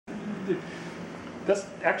That's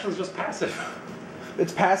actually just passive.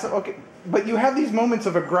 It's passive, okay. But you have these moments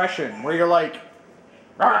of aggression where you're like,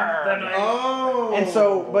 oh. and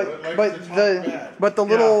so, but the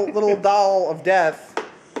little doll of death,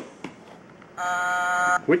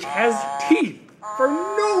 which has teeth for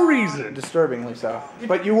no reason. disturbingly so.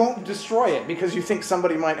 But you won't destroy it because you think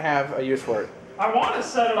somebody might have a use for it. I want to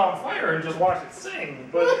set it on fire and just watch it sing,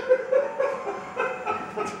 but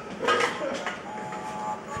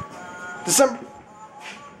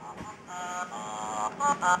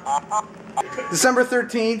December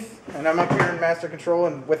 13th, and I'm up here in Master Control,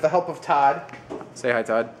 and with the help of Todd. Say hi,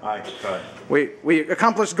 Todd. Hi, Todd. We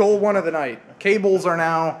accomplished goal 1 of the night. Cables are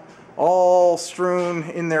now all strewn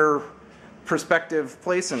in their prospective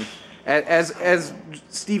place, and as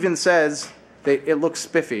Steven says, it looks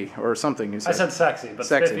spiffy or something. I said sexy, but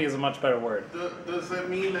spiffy is a much better word. Does that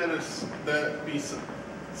mean that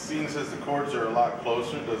seeing as the cords are a lot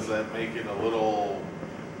closer, does that make it a little,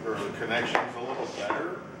 or the connections a little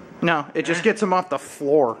better? No, it just gets them off the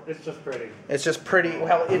floor. It's just pretty. It's just pretty.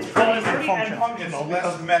 Well, it's pretty and functional It's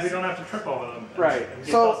because messy. we don't have to trip over them. Right. And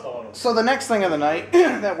get dust all over them. So the next thing of the night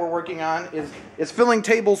that we're working on is filling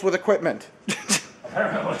tables with equipment.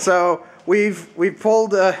 Apparently. So we've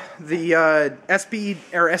pulled the SB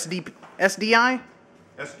or SDI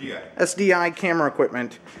camera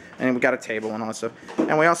equipment, and we got a table and all that stuff.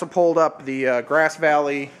 And we also pulled up the Grass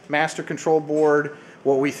Valley Master Control Board,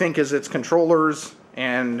 what we think is its controllers,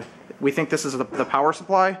 and we think this is the power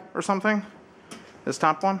supply or something. This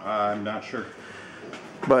top one. I'm not sure.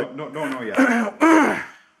 But don't know yet.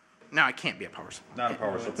 no, it can't be a power supply. Not a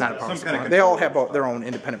power supply. Not a power Some supply. kind of They all have their own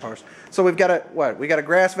independent powers. So we've got we got a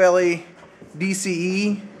Grass Valley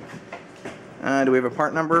DCE. Do we have a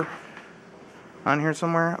part number on here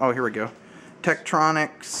somewhere? Oh, here we go.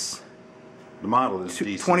 Tektronix. The model is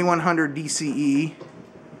DC. 2100 DCE.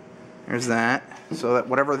 There's that. So that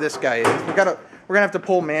whatever this guy is, we're gonna have to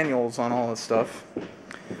pull manuals on all this stuff.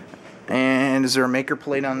 And is there a maker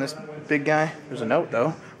plate on this big guy? There's a note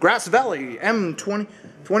though. Grass Valley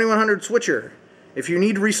M2100 switcher. If you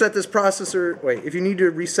need to reset this processor, if you need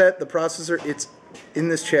to reset the processor, it's in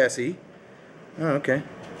this chassis. Oh, okay.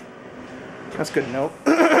 That's a good note.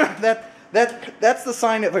 That's the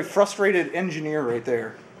sign of a frustrated engineer right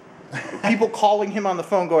there. People calling him on the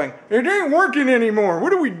phone going, "It ain't working anymore. What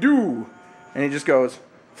do we do?" And he just goes,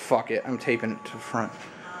 "Fuck it, I'm taping it to the front."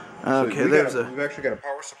 Okay, we've actually got a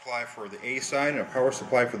power supply for the A side and a power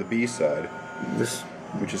supply for the B side.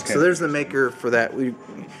 Which is so there's the maker for that.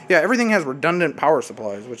 Yeah, everything has redundant power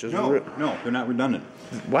supplies, which is no, they're not redundant.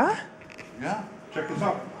 What? Yeah, check this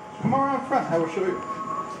out. Come around front, I will show you.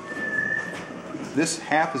 This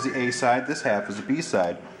half is the A side, this half is the B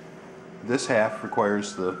side. This half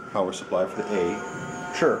requires the power supply for the A.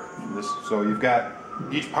 Sure. So you've got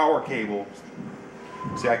each power cable.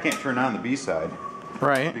 See, I can't turn on the B side.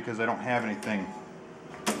 Right. Because I don't have anything.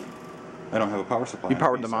 I don't have a power supply. You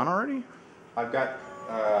powered them on already? I've got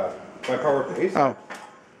my power for the A side. Oh.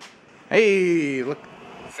 Hey, look.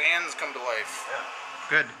 Fans come to life.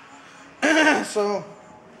 Yeah. Good. So,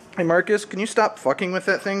 hey Marcus, can you stop fucking with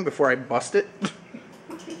that thing before I bust it?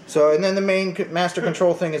 So, and then the main master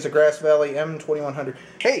control thing is a Grass Valley M2100.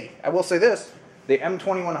 Hey, I will say this. The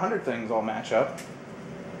M2100 things all match up.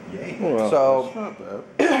 Yay. Well, so,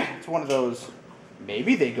 it's one of those,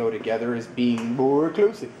 maybe they go together as being more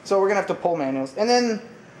closely. So we're going to have to pull manuals. And then,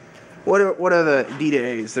 what are the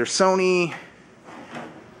D-Days? There's Sony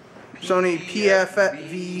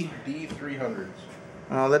PFV D300s.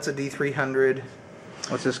 Oh, that's a D300.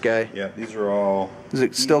 What's this guy? Yeah, these are all... Is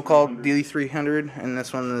it still called D300? And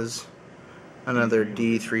this one is another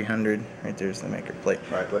D300. Right there's the maker plate.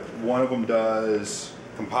 Right, but one of them does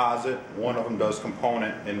composite, one of them does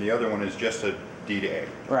component, and the other one is just a D to A.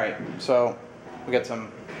 Right, so we got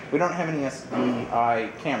some... We don't have any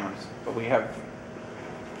SDI cameras, but we have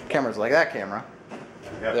cameras like that camera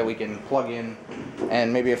that we can plug in.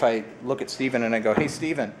 And maybe if I look at Steven and I go, "Hey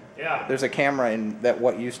Steven, yeah, there's a camera in that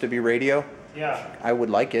what used to be radio. Yeah. I would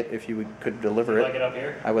like it if you could deliver it. Like it up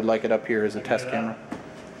here? I would like it up here as a test camera.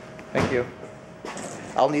 Thank you.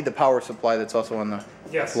 I'll need the power supply that's also on the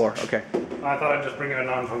floor. Okay. I thought I'd just bring in a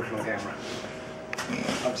non-functional camera.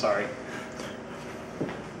 I'm sorry.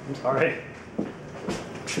 I'm sorry. I'm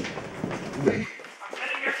getting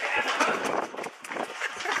your camera!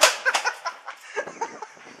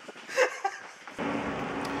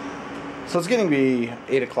 So it's getting to be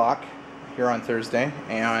 8 o'clock here on Thursday,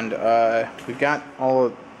 and we've got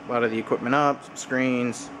a lot of the equipment up, some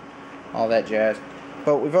screens, all that jazz.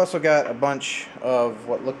 But we've also got a bunch of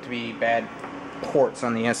what look to be bad ports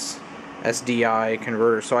on the SDI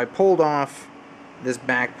converter. So I pulled off this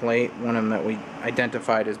back plate, one of them that we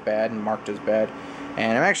identified as bad and marked as bad.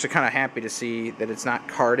 And I'm actually kind of happy to see that it's not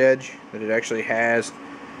card edge, that it actually has,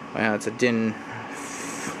 it's a DIN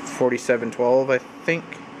 4712, I think,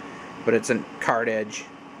 but it's a card edge,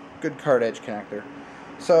 good card edge connector.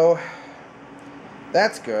 So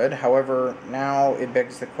that's good. However, now it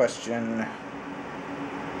begs the question,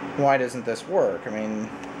 why doesn't this work? I mean,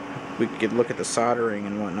 we could look at the soldering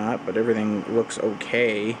and whatnot, but everything looks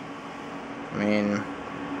okay. I mean,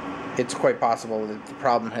 it's quite possible that the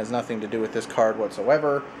problem has nothing to do with this card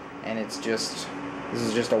whatsoever, and it's just, this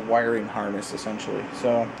is just a wiring harness essentially.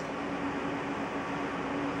 So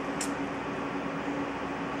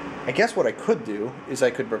I guess what I could do is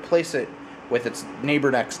I could replace it with its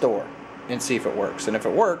neighbor next door and see if it works. And if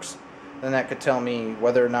it works, then that could tell me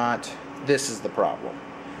whether or not this is the problem,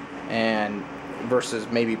 and versus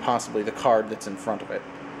maybe possibly the card that's in front of it.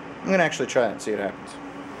 I'm going to actually try it and see what happens.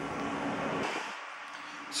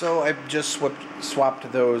 So I've just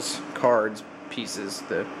swapped those cards pieces,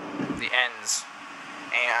 the ends,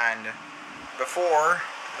 and before,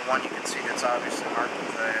 the one you can see that's obviously marked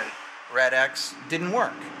with a red X didn't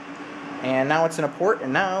work. And now it's in a port,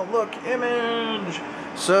 and now look, image!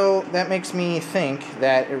 So that makes me think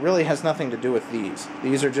that it really has nothing to do with these.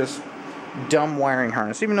 These are just dumb wiring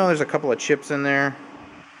harness, even though there's a couple of chips in there.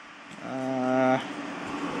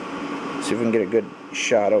 See if we can get a good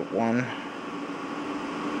shot of one.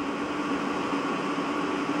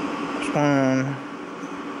 This one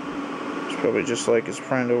is probably just like his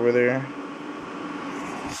friend over there.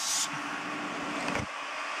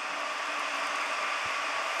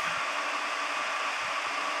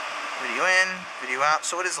 Video in, video out.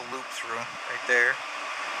 So it is a loop through right there.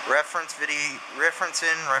 Reference video, reference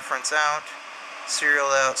in, reference out, serial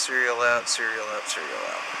out, serial out, serial out, serial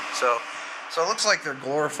out. So it looks like they're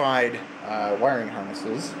glorified wiring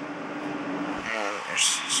harnesses. There's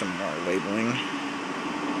some more labeling.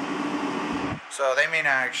 So they may not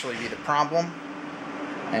actually be the problem.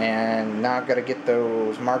 And now I've got to get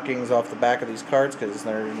those markings off the back of these cards because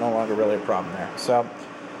they're no longer really a problem there. So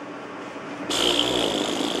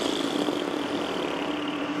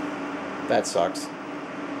that sucks.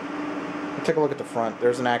 Take a look at the front.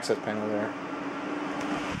 There's an access panel there.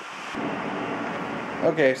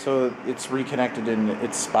 Okay, so it's reconnected in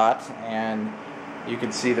its spot, and you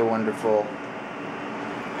can see the wonderful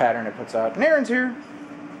pattern it puts out. And Aaron's here!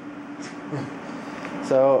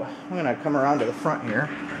 So, I'm going to come around to the front here.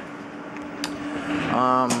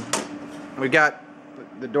 We got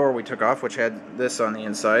the door we took off, which had this on the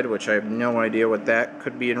inside, which I have no idea what that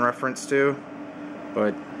could be in reference to,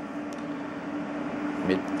 but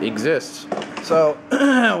it exists. So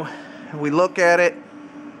we look at it,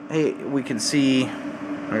 hey, we can see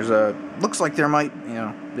there's a, looks like there might,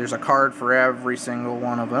 there's a card for every single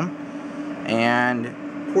one of them, and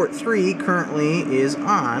port 3 currently is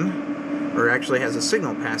on, or actually has a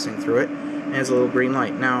signal passing through it, and has a little green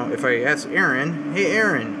light. Now if I ask Aaron, hey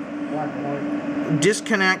Aaron,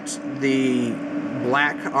 disconnect the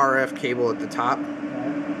black RF cable at the top.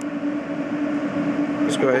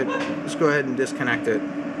 Just go ahead and disconnect it.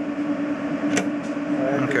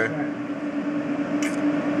 Okay.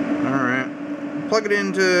 Alright. Plug it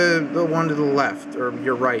into the one to the left, or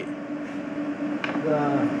your right.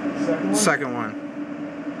 The second one? Second one.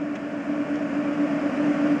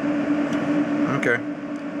 Okay.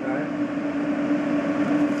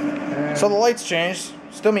 Right. So the light's changed.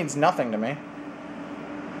 Still means nothing to me.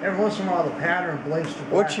 Every once in a while the pattern blinks to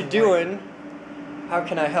black. What you doing? How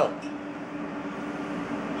can I help?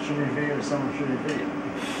 Shoot your video to someone, shoot your video.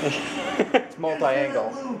 It's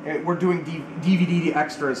multi-angle. We're doing DVD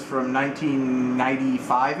extras from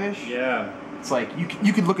 1995-ish. Yeah. It's like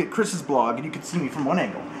you could look at Chris's blog and you could see me from one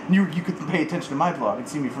angle. And you could pay attention to my blog and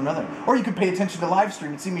see me from another. Or you could pay attention to live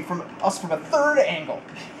stream and see me from us from a third angle.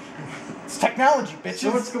 It's technology, bitches.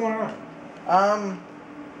 So what's going on?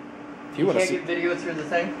 If you want to can't see, get video through the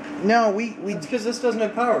thing? no, we It's because this doesn't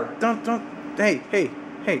have power. don't. Hey,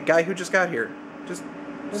 guy who just got here, just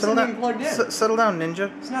It's settle not down. even plugged in. Settle down,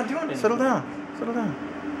 ninja. It's not doing anything. Settle down. Settle down.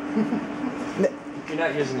 You're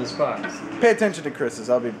not using this box. Pay attention to Chris's.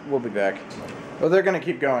 We'll be back. Well, they're gonna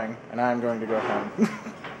keep going, and I'm going to go home.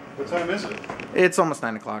 What time is it? It's almost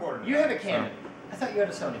 9 o'clock. You have a Canon. I thought you had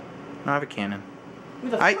a Sony. No, I have a Canon. Who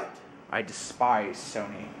the I fuck? I despise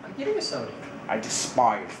Sony. I'm getting a Sony. I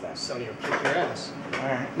despise that. Sony will kick your ass. All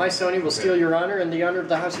right. My Sony will steal your honor and the honor of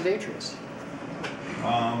the House of Atreus.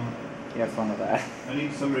 You have fun with that. I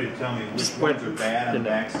need somebody to tell me which ones are bad on the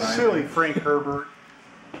backside. Silly Frank Herbert.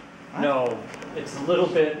 No, it's a little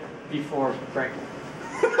bit before Franklin.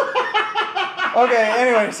 Okay.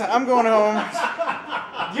 Anyways, I'm going home.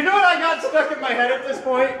 You know what I got stuck in my head at this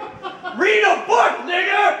point? Read a book,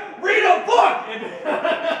 nigga! Read a book!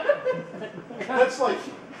 That's like,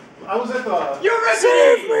 I was at the...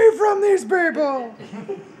 Save me from these people!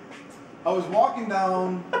 I was walking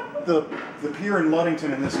down the pier in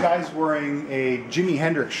Ludington, and this guy's wearing a Jimi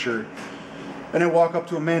Hendrix shirt. And I walk up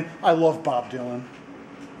to him, man, I love Bob Dylan.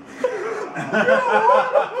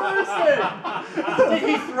 Did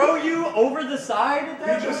he throw you over the side at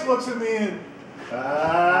that He just point? looks at me and...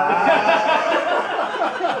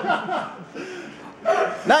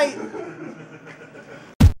 Night!